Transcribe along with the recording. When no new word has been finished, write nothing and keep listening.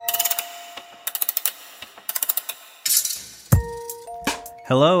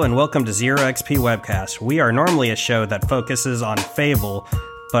Hello and welcome to Zero XP Webcast. We are normally a show that focuses on Fable,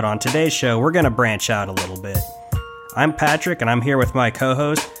 but on today's show we're going to branch out a little bit. I'm Patrick and I'm here with my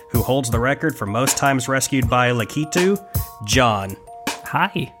co-host, who holds the record for most times rescued by Lakitu, John.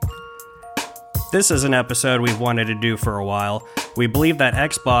 Hi. This is an episode we've wanted to do for a while. We believe that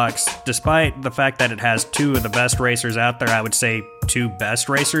Xbox, despite the fact that it has two of the best racers out there, I would say two best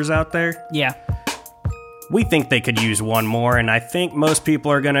racers out there. Yeah. We think they could use one more, and I think most people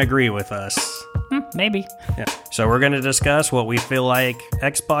are going to agree with us. Maybe. Yeah. So we're going to discuss what we feel like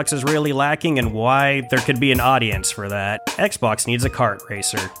Xbox is really lacking and why there could be an audience for that. Xbox needs a kart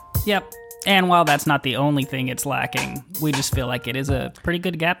racer. Yep. And while that's not the only thing it's lacking, we just feel like it is a pretty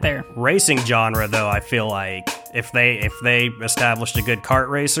good gap there. Racing genre, though, I feel like if they established a good kart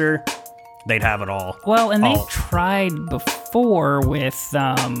racer, they'd have it all. Well, and they tried before with,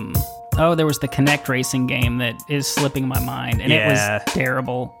 there was the Kinect racing game that is slipping my mind, and it was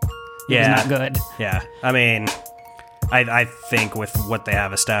terrible. It was not good. Yeah. I mean, I think with what they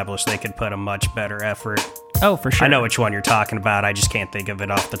have established, they could put a much better effort. Oh, for sure. I know which one you're talking about. I just can't think of it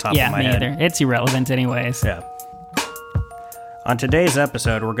off the top of my head. Yeah, me either. It's irrelevant anyways. Yeah. On today's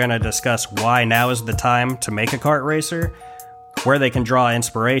episode, we're going to discuss why now is the time to make a kart racer, where they can draw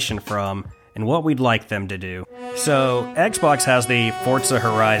inspiration from, and what we'd like them to do. So, Xbox has the Forza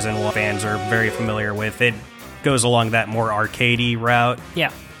Horizon, what fans are very familiar with. It goes along that more arcadey route.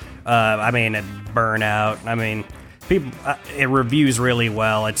 Yeah. Burnout. People, it reviews really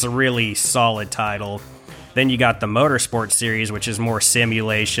well. It's a really solid title. Then you got the Motorsport series, which is more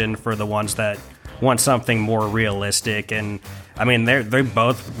simulation for the ones that want something more realistic. And, they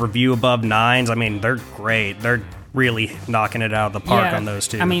both review above 9s. They're great. They're really knocking it out of the park on those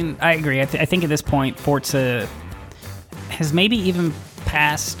two. I agree. I think at this point, Forza has maybe even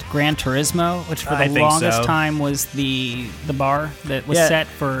passed Gran Turismo, which for the longest time was the bar that was set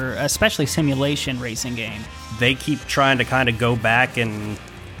for especially simulation racing game. They keep trying to kind of go back and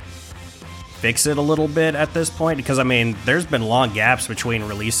fix it a little bit at this point because there's been long gaps between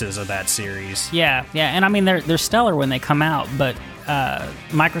releases of that series. Yeah, and they're stellar when they come out, but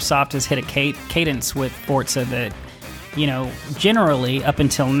Microsoft has hit a cadence with Forza that, generally up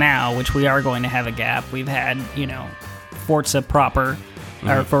until now, which we are going to have a gap, we've had, Forza proper,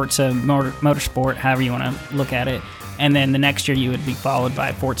 or Forza Motorsport, however you want to look at it, and then the next year you would be followed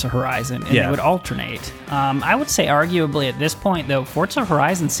by Forza Horizon, and they would alternate. I would say arguably at this point, though, Forza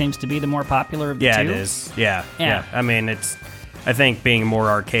Horizon seems to be the more popular of the two. Yeah, it is. Yeah. I think being more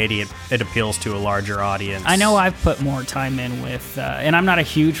arcadey, it appeals to a larger audience. I know I've put more time in with, and I'm not a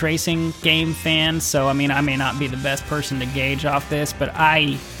huge racing game fan, so I may not be the best person to gauge off this, but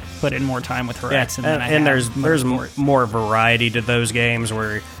I put in more time with Horizon than I have. And there's more variety to those games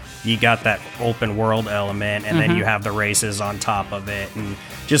where you got that open world element, and then you have the races on top of it, and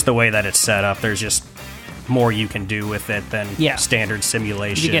just the way that it's set up, there's just more you can do with it than standard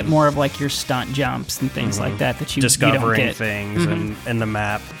simulation. You get more of like your stunt jumps and things like that you discovering you don't get. Things in the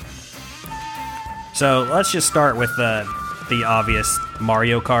map. So let's just start with the obvious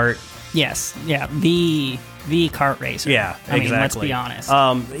Mario Kart. Yes, yeah, the kart racer. Yeah, exactly. Let's be honest.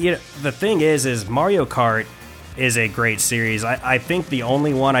 The thing is Mario Kart is a great series. I think the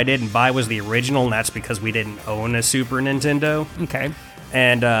only one I didn't buy was the original, and that's because we didn't own a Super Nintendo. Okay.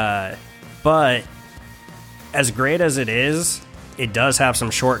 And but as great as it is, it does have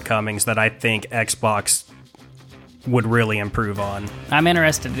some shortcomings that I think Xbox would really improve on. I'm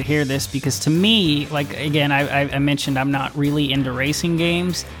interested to hear this because to me, like, again, I mentioned I'm not really into racing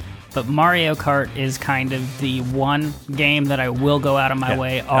games, but Mario Kart is kind of the one game that I will go out of my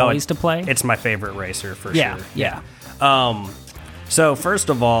way always to play. It's my favorite racer for sure. Yeah. So first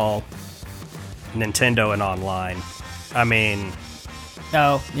of all, Nintendo and online.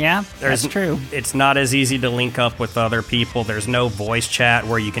 Oh, yeah, that's true. It's not as easy to link up with other people. There's no voice chat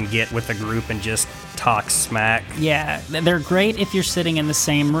where you can get with a group and just talk smack. Yeah, they're great if you're sitting in the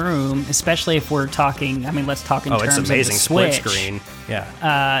same room, especially if we're talking, let's talk in terms of the Switch. Oh, it's amazing, split screen.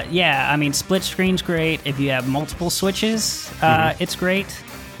 Yeah. Split screen's great. If you have multiple Switches, it's great.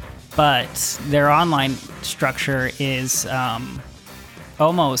 But their online structure is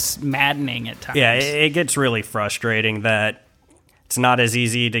almost maddening at times. Yeah, it gets really frustrating that it's not as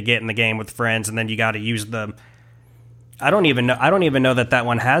easy to get in the game with friends, and then you got to use the. I don't even know that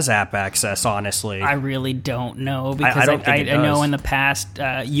one has app access. Honestly, I really don't know because I know in the past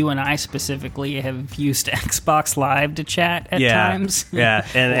you and I specifically have used Xbox Live to chat at times. Yeah,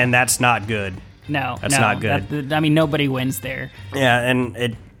 and that's not good. No, that's not good. Nobody wins there. Yeah,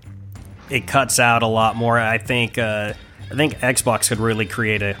 and it cuts out a lot more. I think I think Xbox could really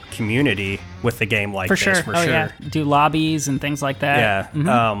create a community with a game like For this. sure. For Oh, sure. yeah. Do lobbies and things like that.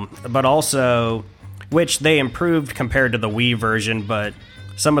 Yeah. But also, which they improved compared to the Wii version, but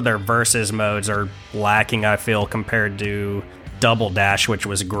some of their versus modes are lacking, I feel, compared to Double Dash, which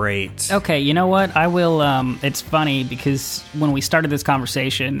was great. Okay, you know what? I will. It's funny because when we started this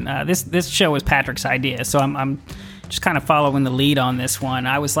conversation, this show was Patrick's idea, so I'm just kind of following the lead on this one.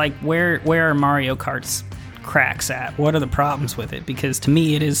 I was like, where are Mario Kart's cracks at? What are the problems with it? Because to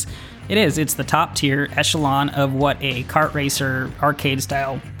me, it's the top tier echelon of what a kart racer arcade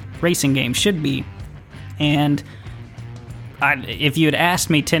style racing game should be, and if you had asked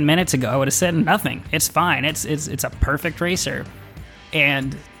me 10 minutes ago, I would have said nothing. It's fine. It's a perfect racer.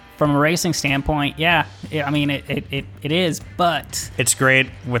 And from a racing standpoint, yeah, I mean, it is, but It's great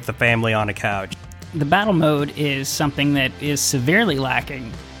with the family on a couch. the battle mode is something that is severely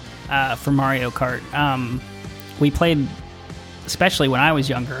lacking for Mario Kart. We played, especially when I was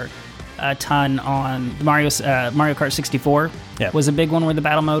younger, a ton on Mario Kart 64. Yep. Was a big one where the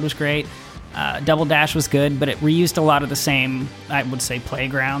battle mode was great. Double Dash was good, but it reused a lot of the same, I would say,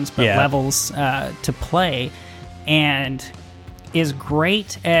 playgrounds, but levels to play. And as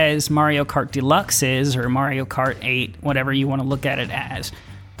great as Mario Kart Deluxe is, or Mario Kart 8, whatever you want to look at it as,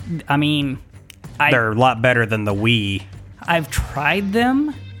 I mean, They're a lot better than the Wii. I've tried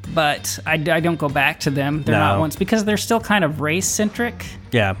them, but I don't go back to them. They're not ones, because they're still kind of race-centric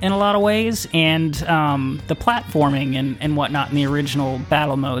Yeah. in a lot of ways, and the platforming and whatnot in the original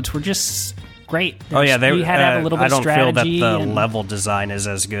battle modes were just great. Oh yeah, you had to have a little bit I don't of strategy. feel that the and- level design is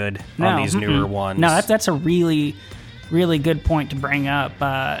as good on these newer ones. No, that's a really, really good point to bring up.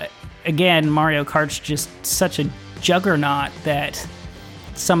 Again, Mario Kart's just such a juggernaut that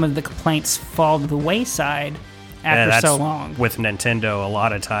some of the complaints fall to the wayside after that's so long. with Nintendo a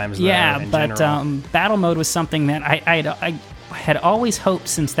lot of times. Though, Yeah, in but general. battle mode was something that I had always hoped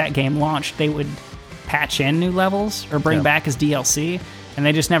since that game launched they would patch in new levels or bring back as DLC, and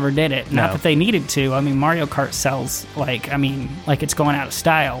they just never did it. Not No. that they needed to. I mean, Mario Kart sells like it's going out of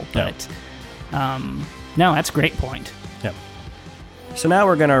style, but no, that's a great point. Yep. So now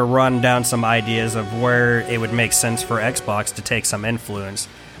we're going to run down some ideas of where it would make sense for Xbox to take some influence.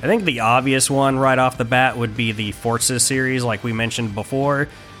 I think the obvious one right off the bat would be the Forza series, like we mentioned before.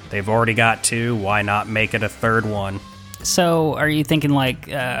 They've already got two. Why not make it a third one? So, are you thinking like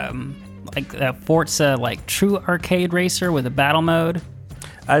a Forza, like true arcade racer with a battle mode?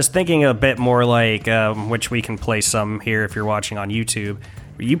 I was thinking a bit more like, which we can play some here if you're watching on YouTube.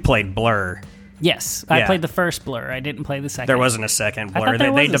 You played Blur. Yes, I Yeah. played the first Blur. I didn't play the second. There wasn't a second I Blur. thought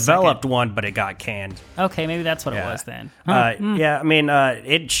there They was a developed one, but it got canned. Okay, maybe that's what it Yeah. was then. Yeah, I mean,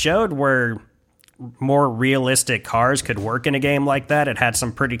 it showed where more realistic cars could work in a game like that. It had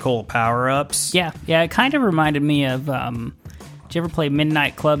some pretty cool power-ups. Yeah, it kind of reminded me of. Did you ever play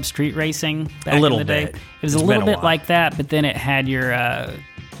Midnight Club Street Racing back little in the day? bit. It was It's a been little a bit while. like that, but then it had your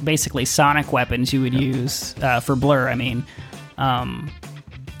basically sonic weapons you would use for Blur. I mean,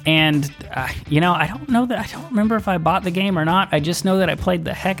 and I don't know that I don't remember if I bought the game or not. I just know that I played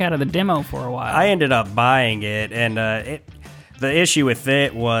the heck out of the demo for a while. I ended up buying it, and the issue with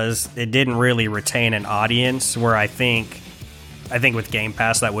it was it didn't really retain an audience, where I think with Game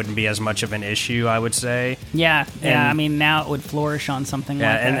Pass that wouldn't be as much of an issue, I would say. yeah. and- I mean, now it would flourish on something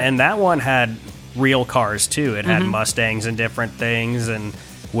Yeah, like that. and that one had real cars too. It Mm-hmm. had Mustangs and different things, and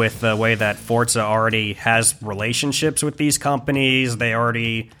with the way that Forza already has relationships with these companies, they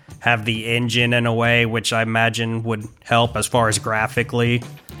already have the engine in a way which I imagine would help as far as graphically.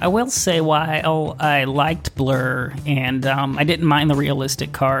 I will say why I liked Blur, and I didn't mind the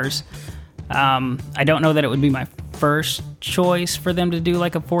realistic cars. I don't know that it would be my first choice for them to do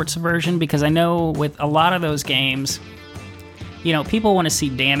like a Forza version, because I know with a lot of those games, people want to see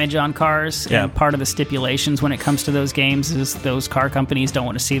damage on cars, Yeah. and part of the stipulations when it comes to those games is those car companies don't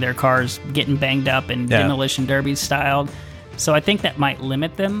want to see their cars getting banged up and Yeah. demolition derby styled. So I think that might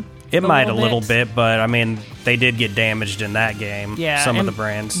limit them. It might a little bit, but I mean, they did get damaged in that game. Yeah, some of and the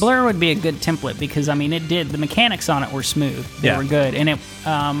brands. Blur would be a good template because I mean, the mechanics on it were smooth. They Yeah. were good, and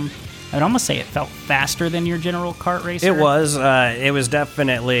I'd almost say it felt faster than your general kart racer. It was. It was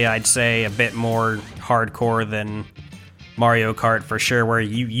definitely, I'd say, a bit more hardcore than Mario Kart for sure, where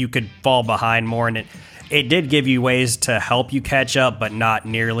you could fall behind more, and it did give you ways to help you catch up, but not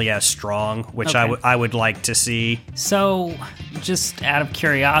nearly as strong, which Okay. I would like to see. So, just out of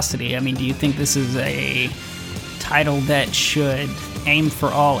curiosity, I mean, do you think this is a title that should aim for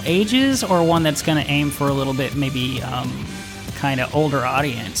all ages, or one that's going to aim for a little bit maybe kind of older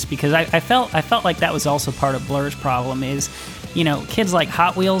audience? Because I felt like that was also part of Blur's problem is kids like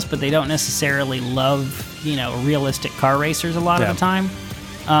Hot Wheels, but they don't necessarily love, realistic car racers a lot of the time.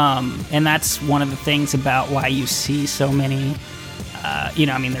 And that's one of the things about why you see so many,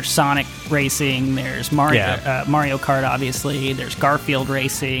 there's Sonic racing, there's Mario Kart, obviously, there's Garfield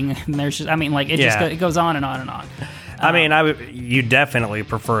racing, and there's just, it goes on and on and on. You definitely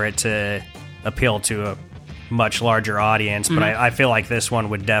prefer it to appeal to a much larger audience, but I feel like this one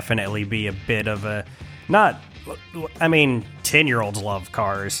would definitely be a bit of a, 10-year-olds love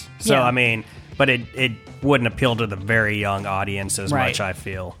cars. So, but it wouldn't appeal to the very young audience as much, I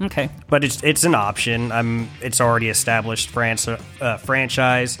feel. Okay. But it's an option. It's already established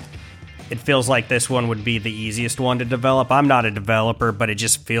franchise. It feels like this one would be the easiest one to develop. I'm not a developer, but it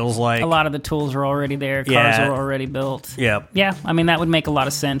just feels like... A lot of the tools are already there. Cars are already built. Yep. Yeah, that would make a lot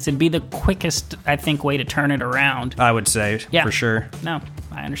of sense. It'd be the quickest, I think, way to turn it around. I would say, for sure. No,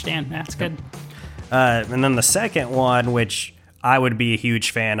 I understand. That's good. And then the second one, which I would be a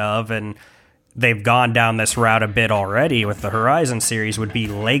huge fan of, and they've gone down this route a bit already with the Horizon series, would be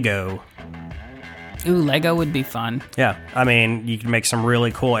Lego. Ooh, Lego would be fun. Yeah, you can make some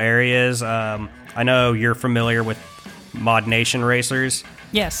really cool areas. I know you're familiar with Mod Nation Racers.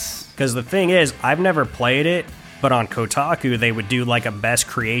 Yes. Because the thing is, I've never played it, but on Kotaku, they would do like a best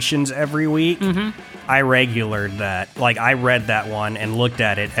creations every week. Mm-hmm. I regulared that. I read that one and looked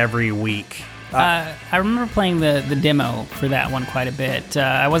at it every week. I remember playing the demo for that one quite a bit.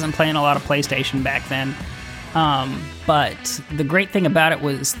 I wasn't playing a lot of PlayStation back then. But the great thing about it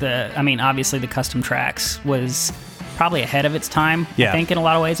was obviously the custom tracks was probably ahead of its time, I think, in a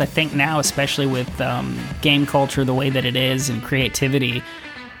lot of ways. I think now, especially with game culture the way that it is and creativity,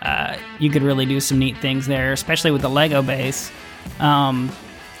 you could really do some neat things there, especially with the Lego base.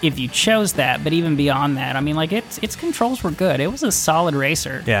 If you chose that, but even beyond that, its controls were good. It was a solid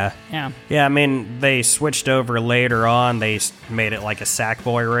racer. Yeah. They switched over later on. They made it like a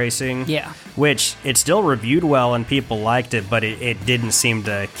Sackboy racing. Yeah. Which it still reviewed well and people liked it, but it didn't seem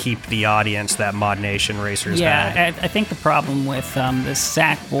to keep the audience that Mod Nation Racers had. Yeah, I think the problem with the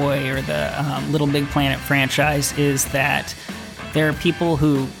Sackboy or the Little Big Planet franchise is that there are people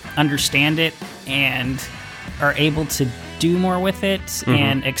who understand it and are able to do more with it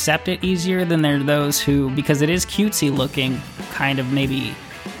and accept it easier than there are those who, because it is cutesy looking, kind of maybe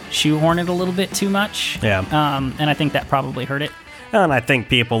shoehorn it a little bit too much. Yeah. And I think that probably hurt it. And I think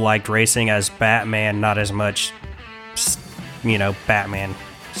people liked racing as Batman, not as much, Batman,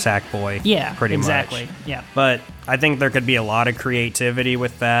 Sackboy. Yeah, pretty exactly. much. Yeah. But I think there could be a lot of creativity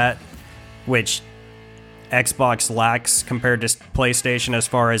with that, which Xbox lacks compared to PlayStation as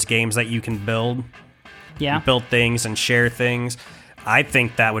far as games that you can build. Yeah. Build things and share things. I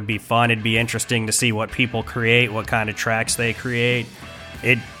think that would be fun. It'd be interesting to see what people create, what kind of tracks they create.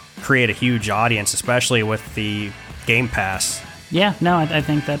 It'd create a huge audience, especially with the Game Pass. Yeah, no, I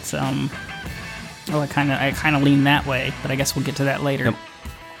think that's I kind of lean that way, but I guess we'll get to that later. Yep.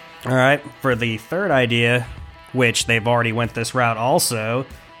 All right, for the third idea, which they've already went this route also,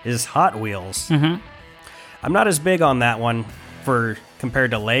 is Hot Wheels. Mm-hmm. I'm not as big on that one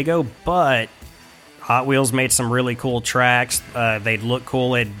compared to Lego, but Hot Wheels made some really cool tracks. They'd look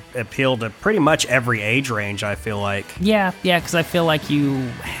cool. It'd appeal to pretty much every age range, I feel like. Yeah, because I feel like you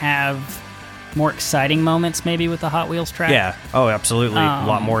have more exciting moments maybe with the Hot Wheels track. Yeah, oh, absolutely. A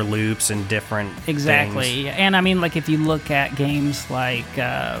lot more loops and different Exactly. things. And if you look at games like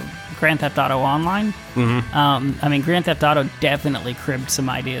Grand Theft Auto Online, Grand Theft Auto definitely cribbed some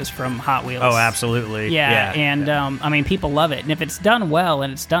ideas from Hot Wheels. Oh, absolutely. Yeah. And people love it. And if it's done well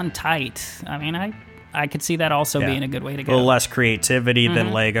and it's done tight, I could see that also being a good way to go. A little less creativity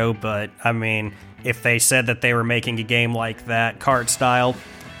than Lego, but if they said that they were making a game like that, kart style,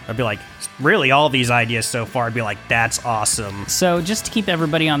 I'd be like, really, all these ideas so far, I'd be like, that's awesome. So just to keep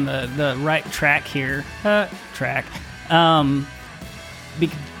everybody on the right track here,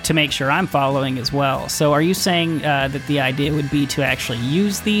 to make sure I'm following as well. So are you saying that the idea would be to actually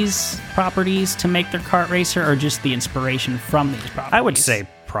use these properties to make their kart racer, or just the inspiration from these properties? I would say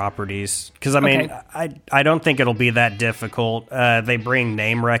properties, because I don't think it'll be that difficult. They bring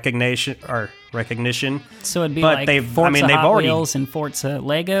name recognition, so it'd be but like Forza Hot Wheels and Forza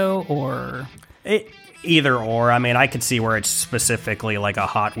Lego, or either or. I could see where it's specifically like a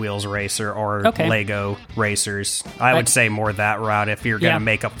Hot Wheels racer or Lego racers. I would say more that route if you're going to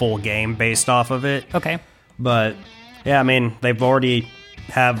make a full game based off of it. Okay. But yeah, they've already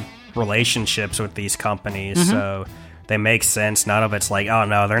have relationships with these companies, so they make sense. None of it's like, oh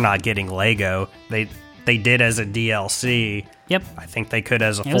no, they're not getting Lego. They did as a DLC. Yep. I think they could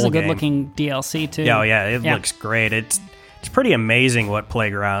as a full game. It was a good-looking DLC, too. Yeah, it looks great. It's pretty amazing what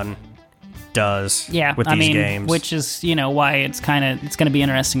Playground does Yeah, with these games. which is, why it's going to be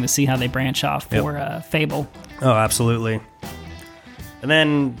interesting to see how they branch off for Fable. Oh, absolutely. And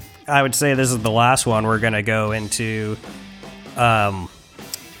then I would say this is the last one we're going to go into.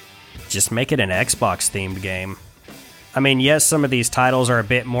 Just make it an Xbox-themed game. I mean, yes, some of these titles are a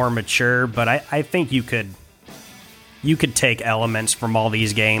bit more mature, but I think you could take elements from all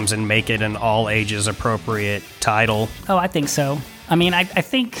these games and make it an all-ages appropriate title. Oh, I think so. I mean,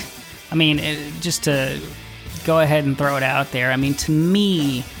 just to go ahead and throw it out there, I mean, to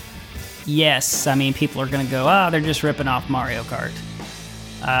me, yes, I mean, people are going to go, oh, they're just ripping off Mario Kart.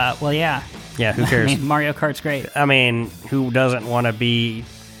 Well, yeah. Yeah, who cares? I mean, Mario Kart's great. I mean, who doesn't want to be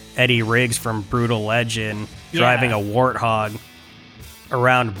Eddie Riggs from Brutal Legend driving a Warthog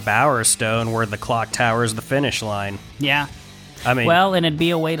around Bowerstone where the clock tower is the finish line? Yeah. I mean, well, and it'd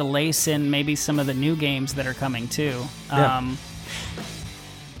be a way to lace in maybe some of the new games that are coming too. Yeah.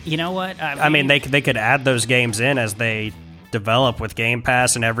 You know what? I mean, they could add those games in as they develop with Game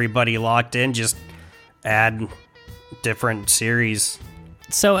Pass and everybody locked in. Just add different series.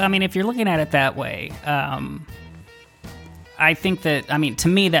 So, I mean, if you're looking at it that way, I think that, to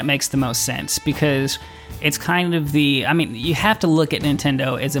me, that makes the most sense because it's kind of you have to look at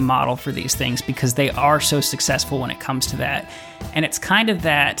Nintendo as a model for these things because they are so successful when it comes to that. And it's kind of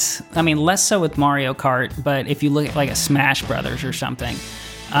that, less so with Mario Kart, but if you look at like a Smash Brothers or something,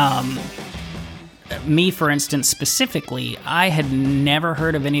 me, for instance, specifically, I had never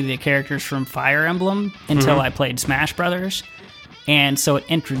heard of any of the characters from Fire Emblem until I played Smash Brothers. And so it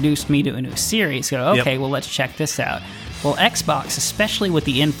introduced me to a new series. Go, okay, well, let's check this out. Well, Xbox, especially with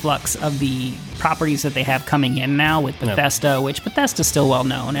the influx of the properties that they have coming in now with Bethesda, which Bethesda's still well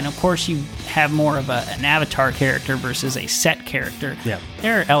known, and of course you have more of an avatar character versus a set character. Yeah.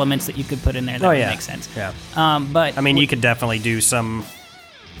 There are elements that you could put in there that would make sense. Yeah. But you could definitely do some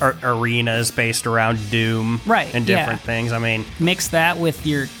arenas based around Doom, and different things. Mix that with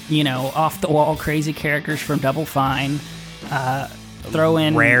your, off the wall crazy characters from Double Fine. Throw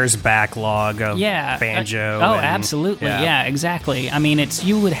in Rare's backlog of Banjo. Absolutely. Yeah, exactly.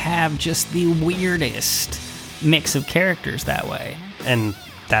 You would have just the weirdest mix of characters that way. And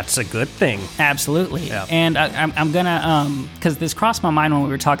that's a good thing. Absolutely. Yeah. And I'm going to, because this crossed my mind when we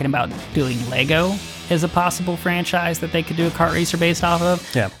were talking about doing Lego as a possible franchise that they could do a kart racer based off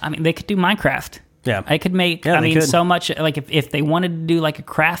of. Yeah. They could do Minecraft. Yeah. I could make, so much, like if they wanted to do like a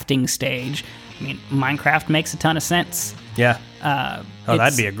crafting stage, Minecraft makes a ton of sense. Yeah.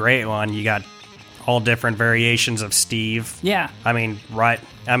 That'd be a great one. You got all different variations of Steve. Yeah.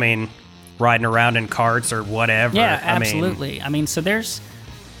 Riding around in carts or whatever. Yeah, absolutely. So there's so much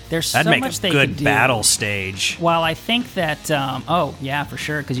they could do. That'd make a good battle stage. While I think that, for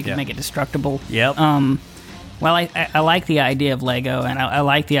sure, because you can make it destructible. Yep. Well, I like the idea of Lego, and I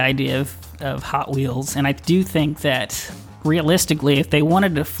like the idea of Hot Wheels, and I do think that realistically, if they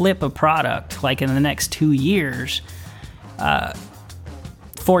wanted to flip a product like in the next 2 years,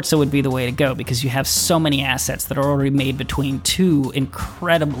 Forza would be the way to go because you have so many assets that are already made between two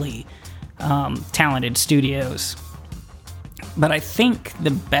incredibly talented studios. But I think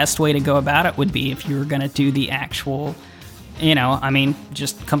the best way to go about it would be if you were going to do the actual,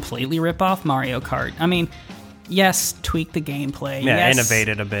 just completely rip off Mario Kart. Yes, tweak the gameplay. Yeah, yes, innovate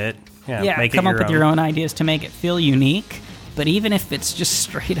it a bit. Yeah, make come it up with your own ideas to make it feel unique. But even if it's just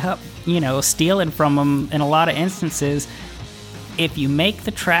straight up, stealing from them in a lot of instances, if you make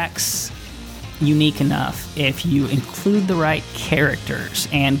the tracks unique enough, if you include the right characters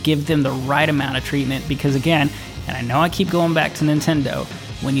and give them the right amount of treatment, because again, and I know I keep going back to Nintendo,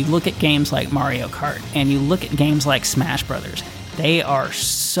 when you look at games like Mario Kart and you look at games like Smash Brothers, they are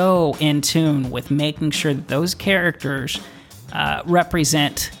so in tune with making sure that those characters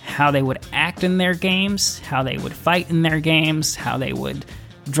represent how they would act in their games, how they would fight in their games, how they would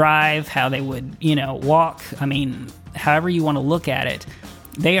drive, how they would, walk. However you want to look at it,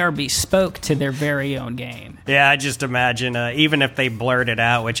 they are bespoke to their very own game. Yeah, I just imagine, even if they blurred it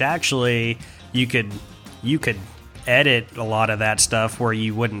out, which actually you could edit a lot of that stuff where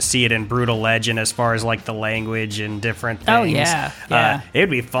you wouldn't see it in Brutal Legend as far as like the language and different things. Oh, yeah. It would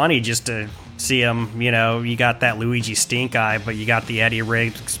be funny just to see them, you got that Luigi stink eye, but you got the Eddie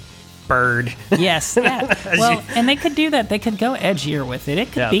Riggs bird. Yes, yeah. Well, and they could do that. They could go edgier with it.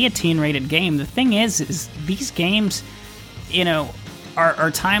 It could be a teen-rated game. The thing is these games,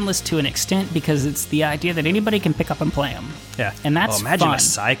 are timeless to an extent because it's the idea that anybody can pick up and play them. Yeah, and that's imagine fun. a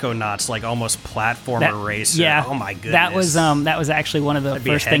Psychonauts like almost platformer racer. Yeah, oh my goodness, that was actually one of the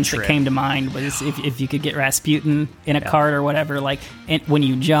first things that came to mind was if you could get Rasputin in a cart or whatever. Like when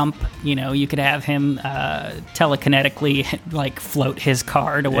you jump, you could have him telekinetically like float his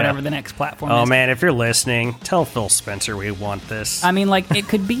car to whatever the next platform is. Oh man, if you're listening, tell Phil Spencer we want this. I mean, like it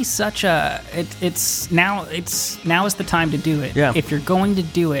could be such a. Now is the time to do it. Yeah. If you're going to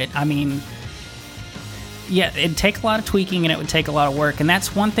do it, I mean, yeah, it'd take a lot of tweaking and it would take a lot of work. And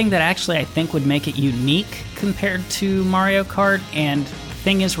that's one thing that actually I think would make it unique compared to Mario Kart. And the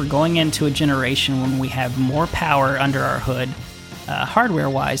thing is, we're going into a generation when we have more power under our hood,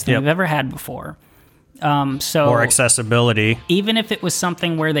 hardware-wise, than we've ever had before. So more accessibility. Even if it was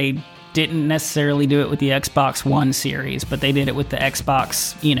something where they didn't necessarily do it with the Xbox One series, but they did it with the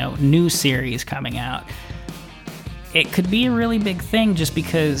Xbox, new series coming out. It could be a really big thing just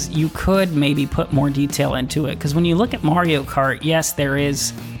because you could maybe put more detail into it. Because when you look at Mario Kart, yes, there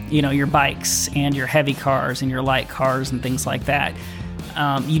is, your bikes and your heavy cars and your light cars and things like that.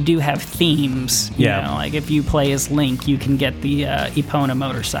 You do have themes. You know, like if you play as Link, you can get the Epona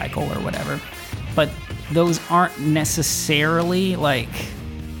motorcycle or whatever. But those aren't necessarily like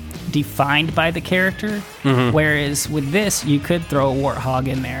defined by the character. Mm-hmm. Whereas with this, you could throw a warthog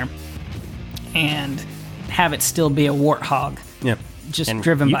in there and have it still be a warthog. Yeah. Just and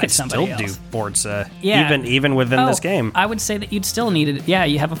driven by somebody else. You could still do Forza, yeah. even within this game. I would say that you'd still need it. Yeah,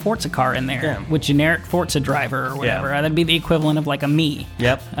 you have a Forza car in there with generic Forza driver or whatever. Yeah. That'd be the equivalent of like a Mii.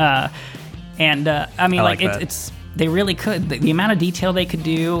 Yep. I mean, like it's they really could. The amount of detail they could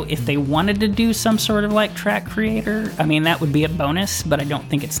do, if they wanted to do some sort of like track creator, I mean, that would be a bonus, but I don't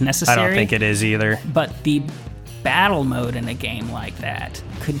think it's necessary. I don't think it is either. But the battle mode in a game like that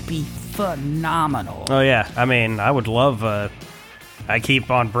could be phenomenal. Oh yeah, I mean, I would love. I keep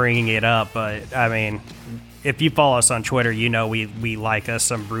on bringing it up, but I mean, if you follow us on Twitter, we like us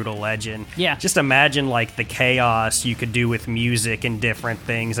some Brutal Legend. Yeah. Just imagine like the chaos you could do with music and different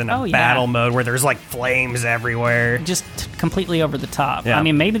things in a battle mode where there's like flames everywhere. Just completely over the top. Yeah. I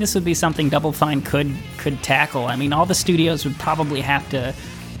mean, maybe this would be something Double Fine could tackle. I mean, all the studios would probably have to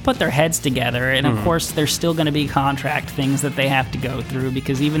put their heads together, and of course there's still going to be contract things that they have to go through,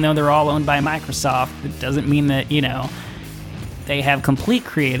 because even though they're all owned by Microsoft, it doesn't mean that they have complete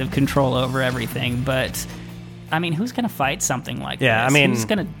creative control over everything. But I mean, who's going to fight something like this? Yeah, I mean, who's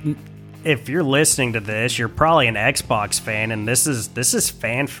going to? If you're listening to this, you're probably an Xbox fan, and this is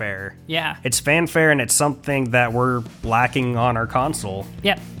fanfare. Yeah, it's fanfare, and it's something that we're lacking on our console.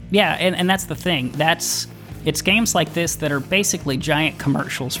 Yeah, and that's the thing. It's games like this that are basically giant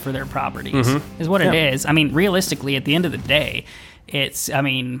commercials for their properties, is what it is. I mean, realistically, at the end of the day,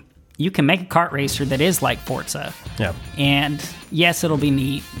 you can make a kart racer that is like Forza. Yeah. And yes, it'll be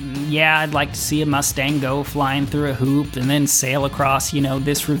neat. Yeah, I'd like to see a Mustang go flying through a hoop and then sail across,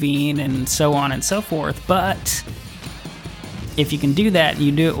 this ravine and so on and so forth. But if you can do that,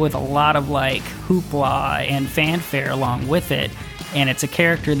 you do it with a lot of like hoopla and fanfare along with it, and it's a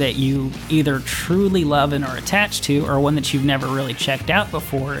character that you either truly love and are attached to, or one that you've never really checked out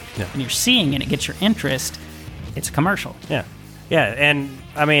before, and you're seeing and it gets your interest, it's a commercial. Yeah. Yeah, and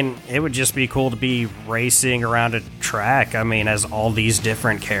I mean, it would just be cool to be racing around a track, as all these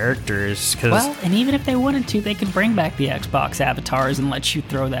different characters. Well, and even if they wanted to, they could bring back the Xbox avatars and let you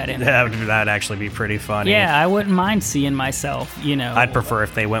throw that in. That'd actually be pretty funny. Yeah, I wouldn't mind seeing myself, I'd prefer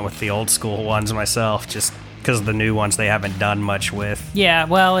if they went with the old school ones myself, just because the new ones they haven't done much with. Yeah,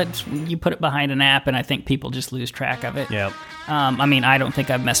 well, you put it behind an app, and I think people just lose track of it. Yep. I don't think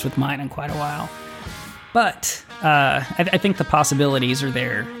I've messed with mine in quite a while. But I think the possibilities are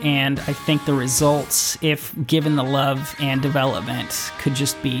there, and I think the results, if given the love and development, could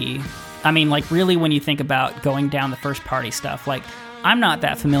just be... really when you think about going down the first-party stuff, I'm not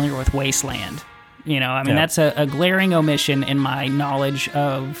that familiar with Wasteland. That's a glaring omission in my knowledge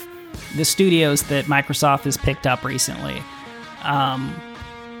of the studios that Microsoft has picked up recently.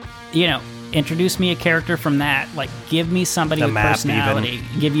 Introduce me a character from that. Give me somebody with personality.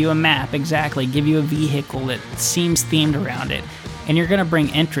 Give you a map, exactly. Give you a vehicle that seems themed around it. And you're going to bring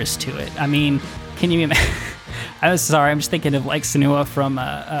interest to it. Can you imagine? I'm just thinking of Senua from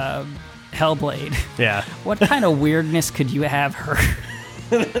Hellblade. Yeah. What kind of weirdness could you have her?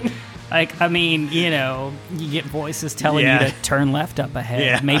 You get voices telling you to turn left up ahead.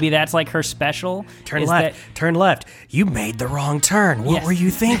 Yeah. Maybe that's her special. Turn left. You made the wrong turn. What were you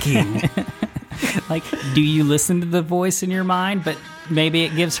thinking? Do you listen to the voice in your mind? But maybe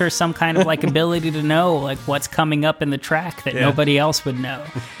it gives her some kind of ability to know what's coming up in the track that nobody else would know.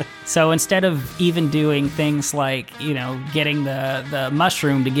 So instead of even doing things like, you know, getting the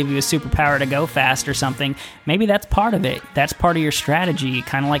mushroom to give you a superpower to go fast or something, maybe that's part of it. That's part of your strategy,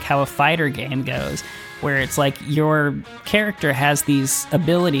 kind of like how a fighter game goes, where it's like your character has these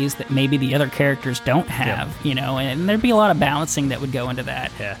abilities that maybe the other characters don't have, you know, and there'd be a lot of balancing that would go into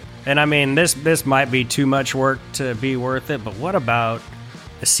that. Yeah. And I mean, this might be too much work to be worth it, but what about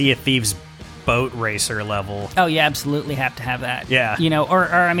a Sea of Thieves boat racer level? Oh, you absolutely have to have that. Yeah. You know, or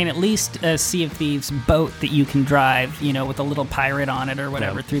I mean, at least a Sea of Thieves boat that you can drive, you know, with a little pirate on it or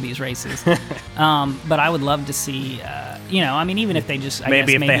whatever through these races. But I would love to see, you know, I mean, even if they just,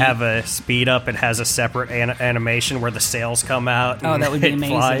 maybe they have a speed up, it has a separate animation where the sails come out. Oh, that would be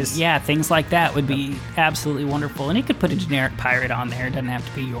amazing. Flies. Yeah, things like that would be absolutely wonderful. And you could put a generic pirate on there. It doesn't have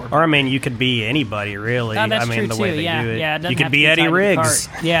to be your boat. Or, I mean, you could be anybody, really. Oh, that's I mean, true the too. way they do it. Yeah, it doesn't you could have be to Eddie tied to the Riggs.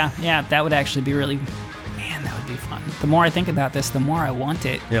 cart. Yeah, that would actually be really, man, that would be fun. The more I think about this, the more I want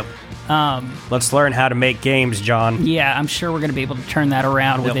it. Yep. Let's learn how to make games, John. Yeah, I'm sure we're going to be able to turn that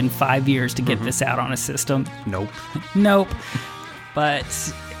around within 5 years to get this out on a system. Nope. Nope.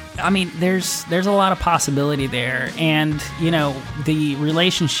 But I mean, there's a lot of possibility there, and you know, the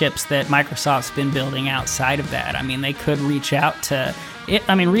relationships that Microsoft's been building outside of that. I mean, they could reach out to it.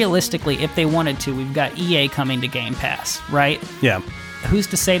 I mean, realistically, if they wanted to, we've got EA coming to Game Pass, right? Yeah. Who's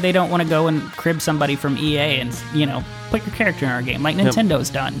to say they don't want to go and crib somebody from EA and, you know, put your character in our game like Nintendo's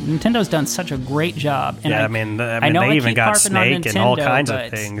done. Nintendo's done such a great job. And I mean, they even got Snake and all kinds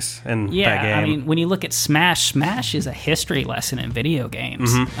of things in that game. I mean, when you look at Smash is a history lesson in video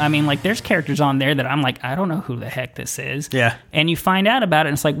games. I mean, like, there's characters on there that I'm like, I don't know who the heck this is. Yeah. And you find out about it,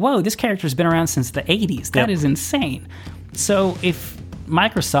 and it's like, whoa, this character's been around since the 80s. That is insane. So if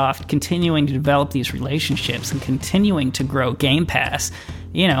Microsoft continuing to develop these relationships and continuing to grow Game Pass,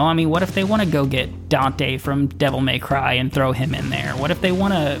 you know, I mean, what if they want to go get Dante from Devil May Cry and throw him in there? What if they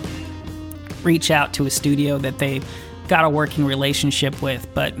want to reach out to a studio that they've got a working relationship with,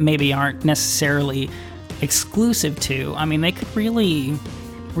 but maybe aren't necessarily exclusive to? I mean, they could really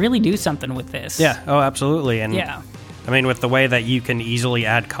do something with this. Yeah, oh, absolutely. And yeah. I mean, with the way that you can easily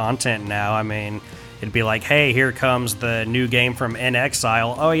add content now, I mean, it'd be like, hey, here comes the new game from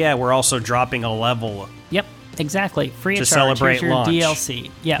inXile. Oh, yeah, we're also dropping a level. Yep, exactly. Free to of charge. celebrate Here's your launch. DLC.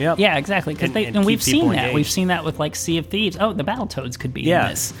 Yeah, yeah, exactly. Because and we've seen that. Engaged. We've seen that with like Sea of Thieves. Oh, the Battletoads could be in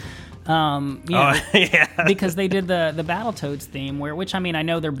this. You know, yeah. because they did the Battletoads theme, which I mean, I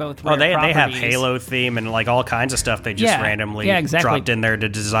know they're both. Oh, they have properties. Halo theme and like all kinds of stuff they just randomly exactly. dropped in there to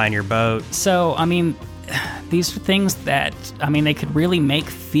design your boat. So, I mean, these are things that, I mean, they could really make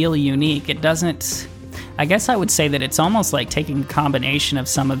feel unique. It doesn't. I guess I would say that it's almost like taking a combination of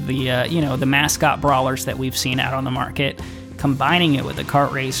some of the, you know, the mascot brawlers that we've seen out on the market, combining it with the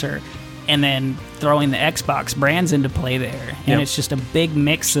kart racer, and then throwing the Xbox brands into play there. And it's just a big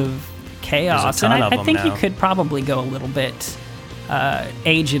mix of chaos. And I think you could probably go a little bit,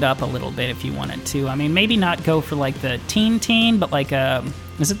 age it up a little bit if you wanted to. I mean, maybe not go for like the teen, but like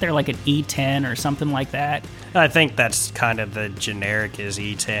isn't there like an E10 or something like that? I think that's kind of the generic is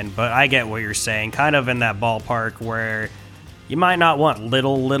E10, but I get what you're saying. Kind of in that ballpark where you might not want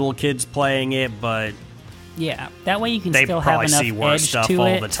little kids playing it, but yeah, that way you can they still have probably enough see worse edge stuff to all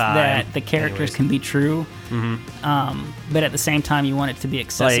it the time. that the characters can be true. But at the same time, you want it to be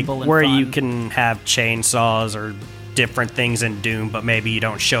accessible like and where fun. you can have chainsaws or different things in Doom, but maybe you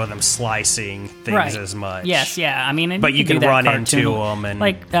don't show them slicing things as much. Yes, yeah. I mean, but you do can that run cartoon, into them, and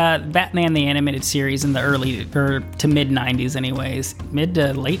like Batman the Animated Series in the early or to mid '90s, anyways, mid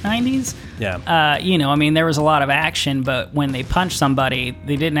to late '90s. Yeah. You know, I mean, there was a lot of action, but when they punched somebody,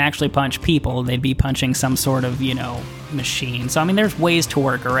 they didn't actually punch people; they'd be punching some sort of, you know, machine. So I mean, there's ways to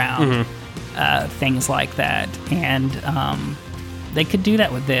work around things like that, and they could do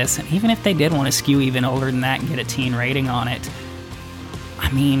that with this. And even if they did want to skew even older than that and get a teen rating on it,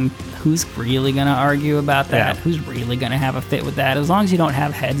 I mean, who's really going to argue about that? Yeah. Who's really going to have a fit with that? As long as you don't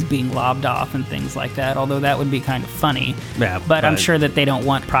have heads being lobbed off and things like that, although that would be kind of funny. Yeah, but I'm sure that they don't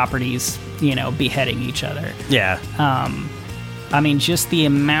want properties, you know, beheading each other. Yeah. I mean, just the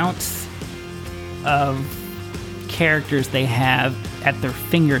amount of characters they have at their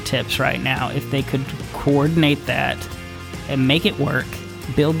fingertips right now, if they could coordinate that and make it work,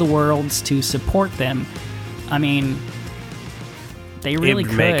 build the worlds to support them, I mean, they really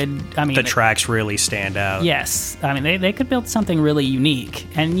could. I mean, the tracks really stand out. Yes. I mean, they could build something really unique.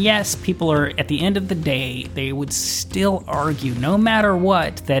 And yes, people are, at the end of the day, they would still argue, no matter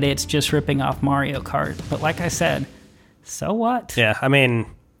what, that it's just ripping off Mario Kart. But like I said, so what? Yeah, I mean,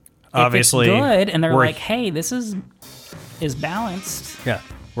 obviously, if it's good, and they're like, hey, this is balanced. Yeah.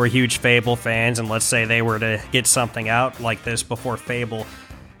 We're huge Fable fans, and let's say they were to get something out like this before Fable,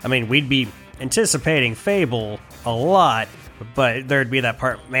 I mean, we'd be anticipating Fable a lot, but there'd be that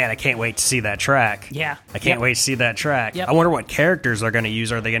part, man, I can't wait to see that track. Yeah. I can't wait to see that track. Yep. I wonder what characters they're going to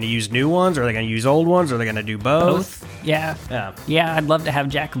use. Are they going to use new ones? Are they going to use old ones? Are they going to do both? Yeah. Yeah. Yeah, I'd love to have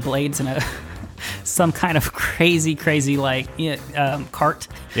Jack of Blades in some kind of crazy, like cart.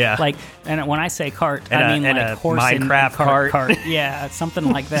 Yeah. Like, and when I say cart, And I mean and like a horse Minecraft and cart. Yeah, something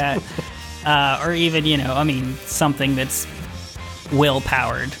like that. Or even, something that's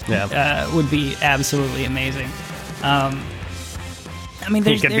will-powered. Would be absolutely amazing. I mean,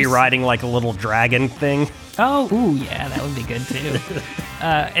 You could be riding like a little dragon thing. Oh, ooh, yeah, that would be good too.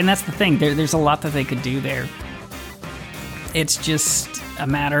 And that's the thing. There's a lot that they could do there. It's just a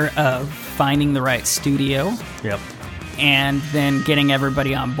matter of finding the right studio. Yep. And then getting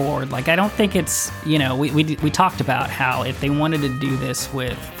everybody on board. Like, I don't think it's, we talked about how if they wanted to do this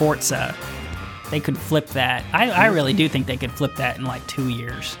with Forza, they could flip that. I really do think they could flip that in like 2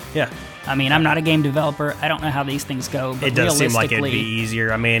 years. Yeah. I mean, I'm not a game developer. I don't know how these things go. But It does seem like it'd be realistically,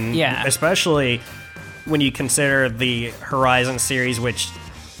 easier. I mean, Yeah. especially when you consider the Horizon series, which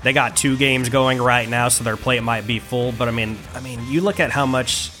they got 2 games going right now, so their plate might be full. But I mean, you look at how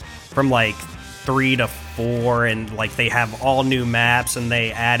much from like 3 to 4, and like they have all new maps and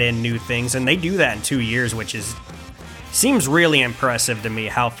they add in new things, and they do that in 2 years, which seems really impressive to me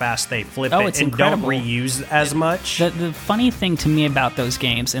how fast they flip it it's and incredible. don't reuse as much. The funny thing to me about those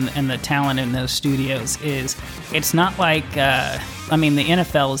games and the talent in those studios is it's not like, the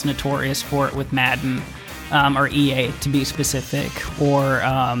NFL is notorious for it with Madden, or EA to be specific, or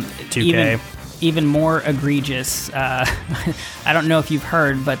 2K. Even more egregious. I don't know if you've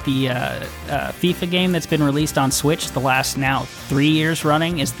heard, but the FIFA game that's been released on Switch the last now 3 years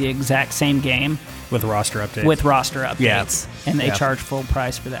running is the exact same game. With roster updates. With roster updates. Yeah. And they Yeah. charge full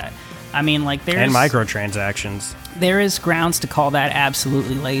price for that. I mean, like, there's... And microtransactions. There is grounds to call that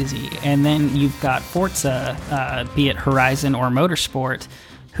absolutely lazy. And then you've got Forza, be it Horizon or Motorsport,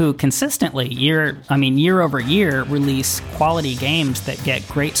 who consistently, year over year, release quality games that get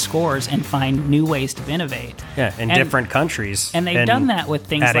great scores and find new ways to innovate. Yeah, in different countries. And they've done that with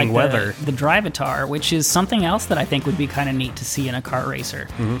things adding like weather. the Drivatar, which is something else that I think would be kind of neat to see in a kart racer.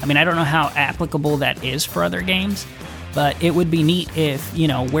 Mm-hmm. I mean, I don't know how applicable that is for other games, but it would be neat if,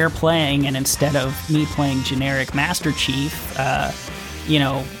 we're playing and instead of me playing generic Master Chief,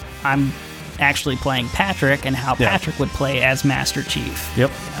 I'm actually playing Patrick and how Patrick would play as Master Chief. Yep.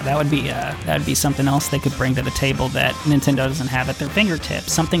 That would be something else they could bring to the table that Nintendo doesn't have at their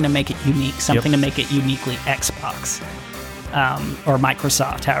fingertips. Something to make it unique. Something to make it uniquely Xbox, or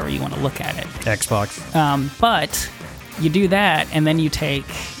Microsoft, however you want to look at it. Xbox. But you do that, and then you take,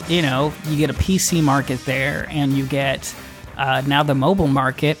 you get a PC market there, and you get now the mobile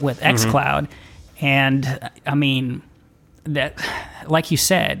market with xCloud, and I mean that. Like you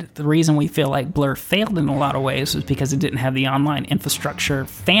said, the reason we feel like Blur failed in a lot of ways was because it didn't have the online infrastructure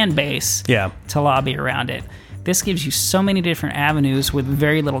fan base to lobby around it. This gives you so many different avenues with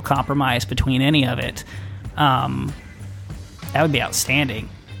very little compromise between any of it. That would be outstanding.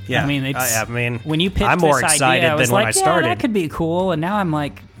 Yeah, I mean, when you pitched I'm more this excited idea, I was than when like, I started. that could be cool. And now I'm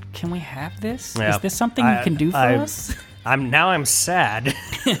like, can we have this? Yeah. Is this something you can do for us? I'm sad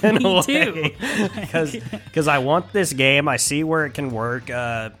in Me a too. way because I want this game. I see where it can work.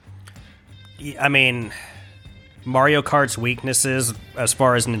 I mean, Mario Kart's weaknesses, as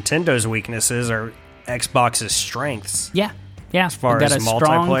far as Nintendo's weaknesses, are Xbox's strengths. Yeah. As far We've as got a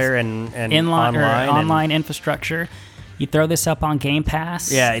strong multiplayer and online infrastructure. You throw this up on Game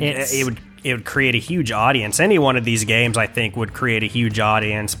Pass. Yeah, it would create a huge audience. Any one of these games, I think, would create a huge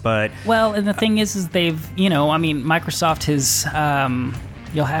audience. But and the thing is they've, Microsoft has,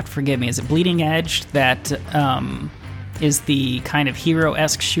 you'll have to forgive me, is it Bleeding Edge that is the kind of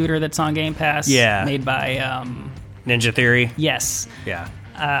hero-esque shooter that's on Game Pass? Yeah. Made by... Ninja Theory? Yes. Yeah.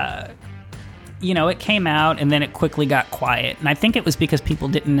 It came out and then it quickly got quiet. And I think it was because people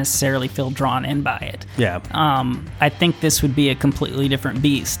didn't necessarily feel drawn in by it. Yeah. I think this would be a completely different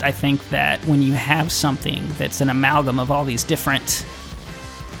beast. I think that when you have something that's an amalgam of all these different,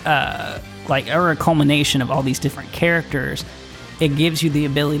 or a culmination of all these different characters, it gives you the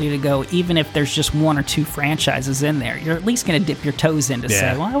ability to go, even if there's just 1 or 2 franchises in there, you're at least going to dip your toes in to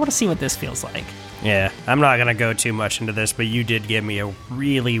say, well, I want to see what this feels like. Yeah. I'm not going to go too much into this, but you did give me a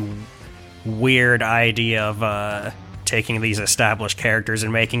really weird idea of taking these established characters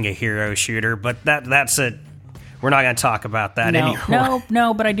and making a hero shooter, but that's it. We're not going to talk about that anymore.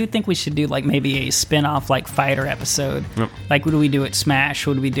 No, but I do think we should do like maybe a spin-off like fighter episode. Yep. Like, what do we do at Smash?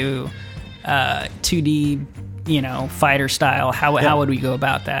 What do we do 2D fighter style. How would we go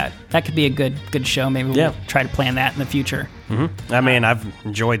about that? That could be a good show. Maybe we'll try to plan that in the future. Mm-hmm. I mean, I've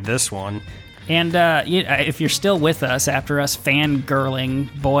enjoyed this one. And if you're still with us after us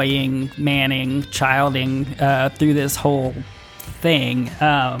fangirling, boying, manning, childing through this whole thing,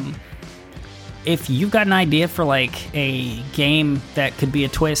 if you've got an idea for like a game that could be a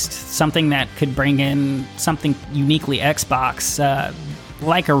twist, something that could bring in something uniquely Xbox,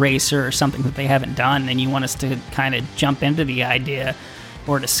 like a racer or something that they haven't done, and you want us to kind of jump into the idea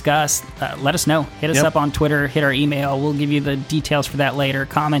or discuss, let us know. Hit us up on Twitter, hit our email. We'll give you the details for that later.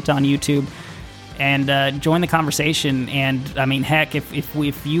 Comment on YouTube. And join the conversation. And I mean, heck,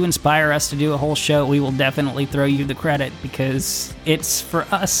 if you inspire us to do a whole show, we will definitely throw you the credit, because it's, for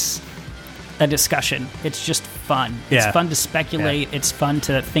us, a discussion. It's just fun. It's fun to speculate. It's fun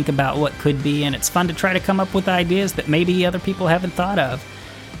to think about what could be, and it's fun to try to come up with ideas that maybe other people haven't thought of.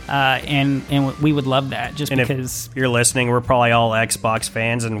 And we would love that, just because... If you're listening, we're probably all Xbox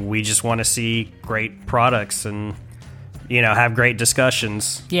fans, and we just want to see great products and, have great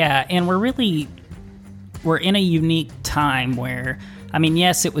discussions. Yeah, and we're in a unique time where, I mean,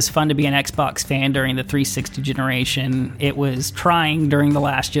 yes, it was fun to be an Xbox fan during the 360 generation. It was trying during the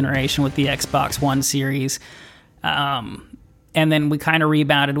last generation with the Xbox One series. And then we kind of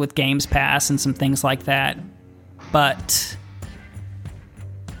rebounded with Games Pass and some things like that. But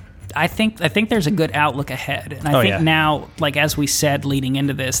I think there's a good outlook ahead. And I think now, like as we said leading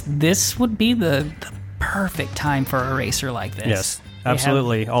into this would be the perfect time for a racer like this. Yes.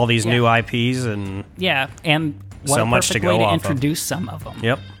 Absolutely. All these new IPs and... Yeah, and what so a much to perfect go way to off introduce some of them.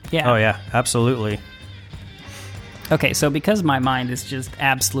 Yep. Yeah. Oh, yeah. Absolutely. Okay, so because my mind is just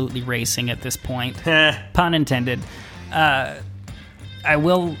absolutely racing at this point, pun intended,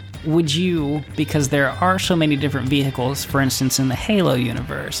 would you, because there are so many different vehicles, for instance, in the Halo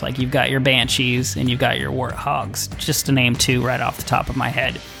universe, like you've got your Banshees and you've got your Warthogs, just to name two right off the top of my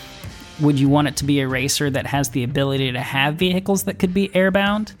head. Would you want it to be a racer that has the ability to have vehicles that could be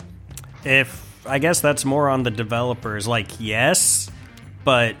airbound? I guess that's more on the developers. Like, yes,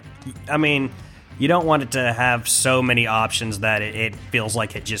 but, I mean, you don't want it to have so many options that it feels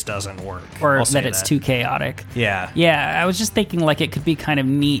like it just doesn't work. Or that it's too chaotic. Yeah. Yeah, I was just thinking like it could be kind of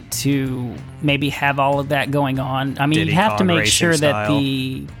neat to maybe have all of that going on. I mean, you'd have to make sure that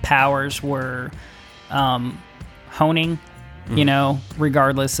the powers were honing,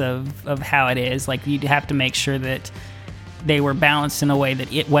 regardless of how it is. Like, you'd have to make sure that they were balanced in a way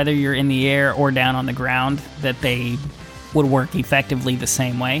that whether you're in the air or down on the ground, that they would work effectively the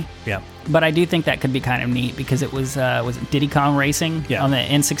same way. Yeah. But I do think that could be kind of neat, because it was it Diddy Kong Racing on the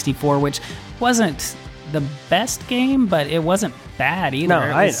N64, which wasn't the best game, but it wasn't bad either. No,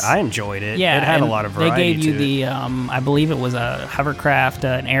 I enjoyed it. Yeah, it had a lot of variety. They gave you I believe it was a hovercraft,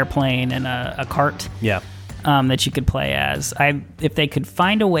 an airplane, and a cart. Yeah. That you could play as. If they could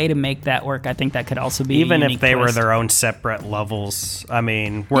find a way to make that work, I think that could also be even a unique if they twist. were their own separate levels. I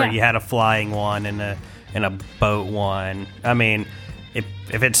mean, where you had a flying one and a boat one. I mean,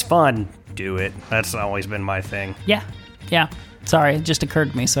 if it's fun, do it. That's always been my thing. Yeah. Sorry, it just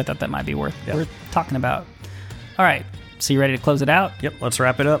occurred to me, so I thought that might be worth talking about. All right, so you ready to close it out? Yep, let's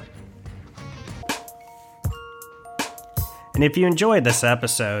wrap it up. And if you enjoyed this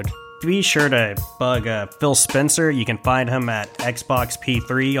episode, be sure to bug Phil Spencer. You can find him at Xbox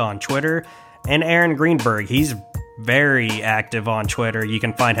P3 on Twitter. And Aaron Greenberg. He's very active on Twitter. You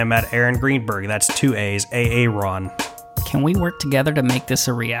can find him at Aaron Greenberg. That's 2 A's, Aaron. Can we work together to make this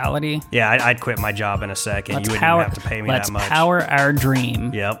a reality? Yeah, I'd quit my job in a second. You wouldn't even have to pay me that much. Let's power our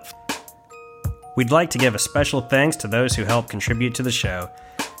dream. Yep. We'd like to give a special thanks to those who help contribute to the show.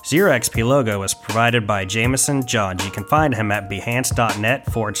 Zero XP logo was provided by Jameson Johns. You can find him at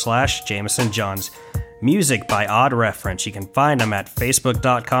behance.net/Jameson Johns. Music by Odd Reference. You can find him at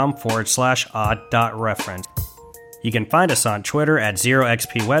facebook.com/odd.reference. You can find us on Twitter at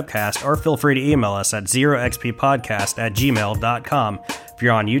ZeroXPWebcast, or feel free to email us at zeroxppodcast@gmail.com. If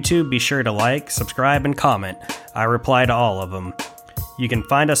you're on YouTube, be sure to like, subscribe, and comment. I reply to all of them. You can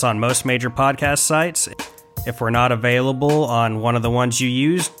find us on most major podcast sites. If we're not available on one of the ones you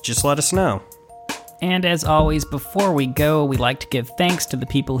use, just let us know. And as always, before we go, we like to give thanks to the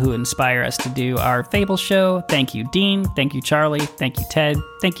people who inspire us to do our Fable show. Thank you, Dean. Thank you, Charlie. Thank you, Ted.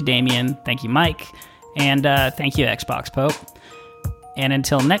 Thank you, Damien. Thank you, Mike. And thank you, Xbox Pope. And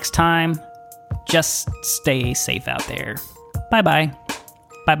until next time, just stay safe out there. Bye-bye.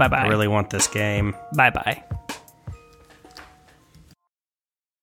 Bye-bye-bye. I really want this game. Bye-bye.